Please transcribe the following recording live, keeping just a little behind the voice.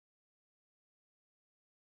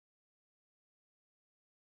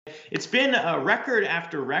It's been record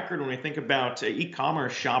after record when we think about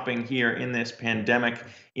e-commerce shopping here in this pandemic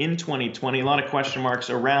in 2020. A lot of question marks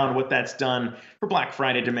around what that's done for Black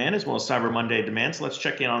Friday demand as well as Cyber Monday demand. So let's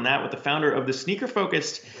check in on that with the founder of the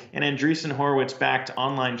sneaker-focused and Andreessen Horowitz-backed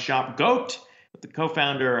online shop GOAT. The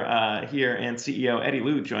co-founder here and CEO Eddy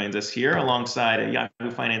Lu joins us here alongside Yahoo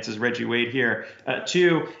Finance's Reggie Wade here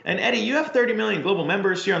too. And Eddy, you have 30 million global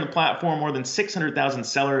members here on the platform, more than 600,000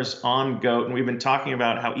 sellers on GOAT. And we've been talking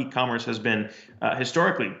about how e-commerce has been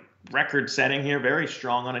historically record-setting here, very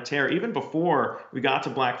strong on a tear, even before we got to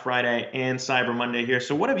Black Friday and Cyber Monday here.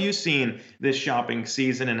 So what have you seen this shopping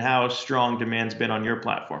season and how strong demand's been on your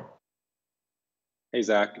platform? Hey,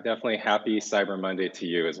 Zach, definitely happy Cyber Monday to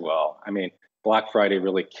you as well. I mean, Black Friday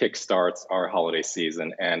really kickstarts our holiday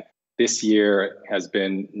season. And this year has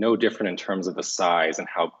been no different in terms of the size and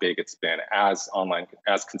how big it's been as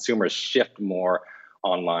consumers shift more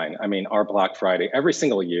online. I mean, our Black Friday, every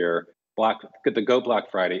single year, the Go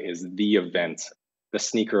Black Friday is the event, the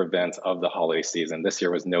sneaker event of the holiday season. This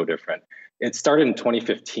year was no different. It started in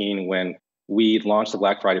 2015 when we launched the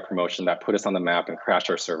Black Friday promotion that put us on the map and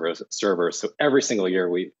crashed our servers. So every single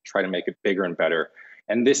year we try to make it bigger and better.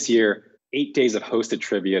 And this year, 8 days of hosted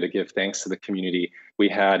trivia to give thanks to the community. We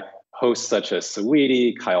had hosts such as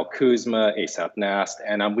Saweetie, Kyle Kuzma, ASAP Nast,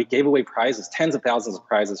 and we gave away prizes, tens of thousands of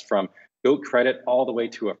prizes from GOAT credit all the way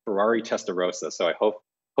to a Ferrari Testarossa. So I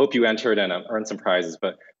hope you entered and earned some prizes.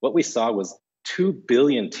 But what we saw was 2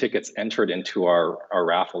 billion tickets entered into our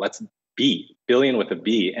raffle. That's billion with a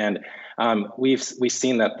B. And we've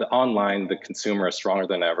seen that the consumer is stronger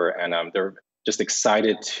than ever, and they're just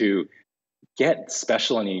excited to get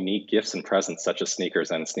special and unique gifts and presents such as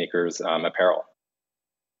sneakers and sneakers apparel.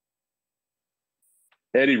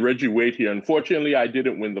 Eddy, Reggie Wade here. Unfortunately, I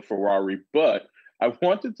didn't win the Ferrari, but I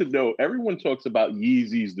wanted to know, everyone talks about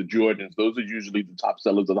Yeezys, the Jordans. Those are usually the top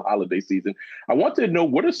sellers of the holiday season. I wanted to know,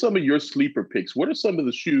 what are some of your sleeper picks? What are some of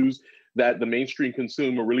the shoes that the mainstream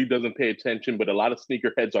consumer really doesn't pay attention, but a lot of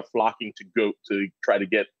sneakerheads are flocking to go to try to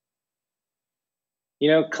get? You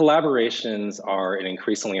know, collaborations are an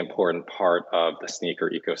increasingly important part of the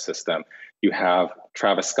sneaker ecosystem. You have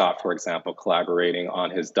Travis Scott, for example, collaborating on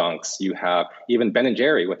his dunks. You have even Ben &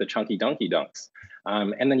 Jerry with the Chunky Dunky dunks.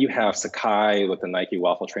 And then you have Sakai with the Nike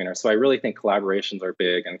waffle trainer. So I really think collaborations are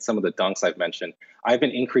big. And some of the dunks I've mentioned, I've been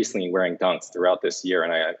increasingly wearing dunks throughout this year,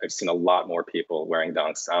 and I've seen a lot more people wearing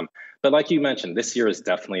dunks. But like you mentioned, this year is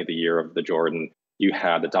definitely the year of the Jordan. You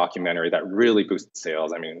had the documentary that really boosted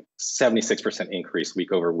sales. I mean, 76% increase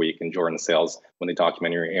week over week in Jordan sales when the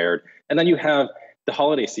documentary aired. And then you have the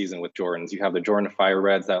holiday season with Jordans. You have the Jordan Fire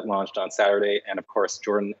Reds that launched on Saturday. And of course,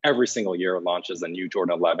 Jordan every single year launches a new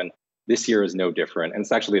Jordan 11. This year is no different. And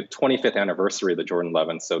it's actually the 25th anniversary of the Jordan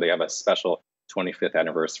 11. So they have a special 25th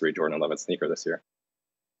anniversary Jordan 11 sneaker this year.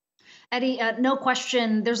 Eddy, no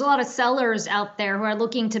question, there's a lot of sellers out there who are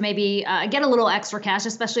looking to maybe get a little extra cash,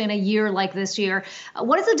 especially in a year like this year.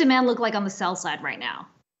 What does the demand look like on the sell side right now?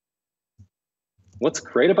 What's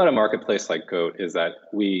great about a marketplace like GOAT is that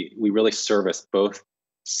we really service both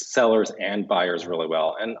sellers and buyers really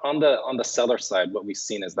well. And on the seller side, what we've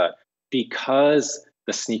seen is that because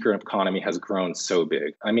the sneaker economy has grown so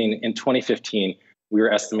big, I mean, in 2015, we were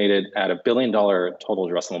estimated at $1 billion total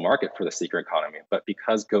addressable market for the sneaker economy. But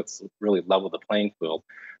because GOAT's really leveled the playing field,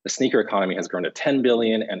 the sneaker economy has grown to 10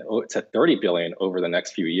 billion and to 30 billion over the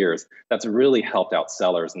next few years. That's really helped out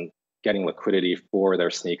sellers in getting liquidity for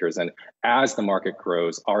their sneakers. And as the market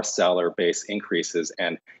grows, our seller base increases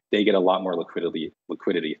and they get a lot more liquidity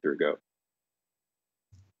through GOAT.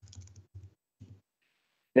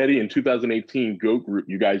 Eddy, in 2018, GOAT Group,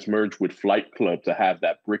 you guys merged with Flight Club to have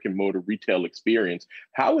that brick and mortar retail experience.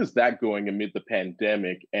 How is that going amid the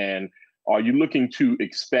pandemic? And are you looking to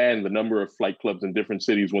expand the number of Flight Clubs in different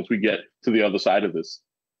cities once we get to the other side of this?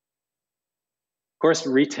 Of course,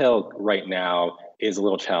 retail right now is a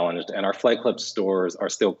little challenged and our Flight Club stores are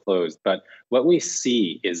still closed. But what we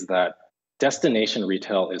see is that destination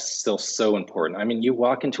retail is still so important. I mean, you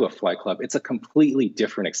walk into a Flight Club, it's a completely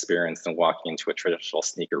different experience than walking into a traditional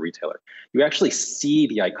sneaker retailer. You actually see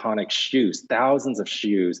the iconic shoes, thousands of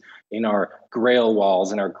shoes in our grail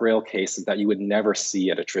walls and our grail cases that you would never see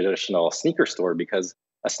at a traditional sneaker store, because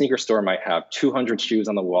a sneaker store might have 200 shoes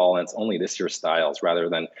on the wall and it's only this year's styles, rather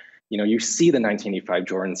than, you know, you see the 1985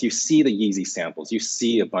 Jordans, you see the Yeezy samples, you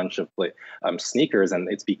see a bunch of sneakers, and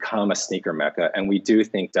it's become a sneaker mecca. And we do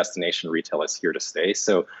think destination retail is here to stay.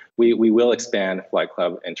 So we will expand Flight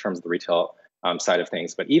Club in terms of the retail side of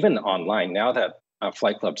things. But even online, now that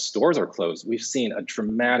Flight Club stores are closed, we've seen a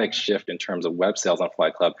dramatic shift in terms of web sales on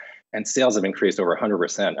Flight Club, and sales have increased over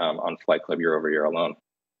 100% on Flight Club year over year alone.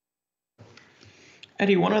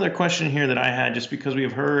 Eddy, one other question here that I had, just because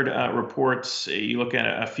we've heard reports, you look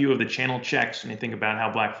at a few of the channel checks and you think about how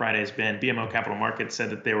Black Friday has been. BMO Capital Markets said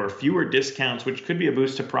that there were fewer discounts, which could be a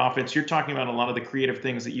boost to profits. You're talking about a lot of the creative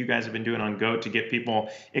things that you guys have been doing on Go to get people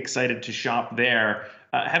excited to shop there.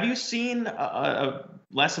 Have you seen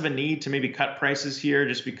less of a need to maybe cut prices here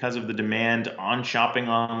just because of the demand on shopping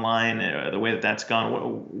online, the way that that's gone?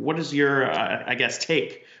 What is your, I guess,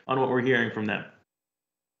 take on what we're hearing from them?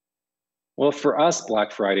 Well, for us,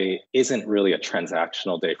 Black Friday isn't really a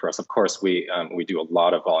transactional day for us. Of course, we do a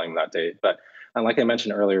lot of volume that day, but like I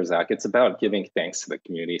mentioned earlier, Zach, it's about giving thanks to the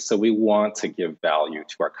community. So we want to give value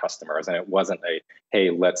to our customers, and it wasn't a, hey,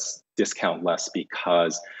 let's discount less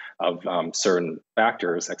because of certain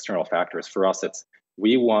factors, external factors. For us, it's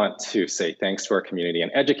we want to say thanks to our community and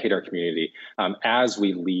educate our community as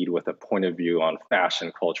we lead with a point of view on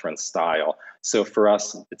fashion, culture, and style. So for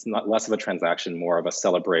us, it's not less of a transaction, more of a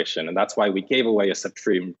celebration. And that's why we gave away a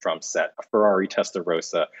Supreme drum set, a Ferrari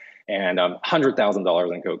Testarossa, and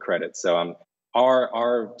 $100,000 in Go credit. So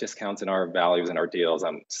our discounts and our values and our deals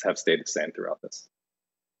have stayed the same throughout this.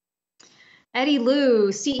 Eddy Lu,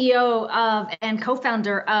 CEO of and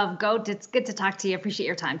co-founder of Go. It's good to talk to you. Appreciate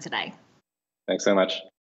your time today. Thanks so much.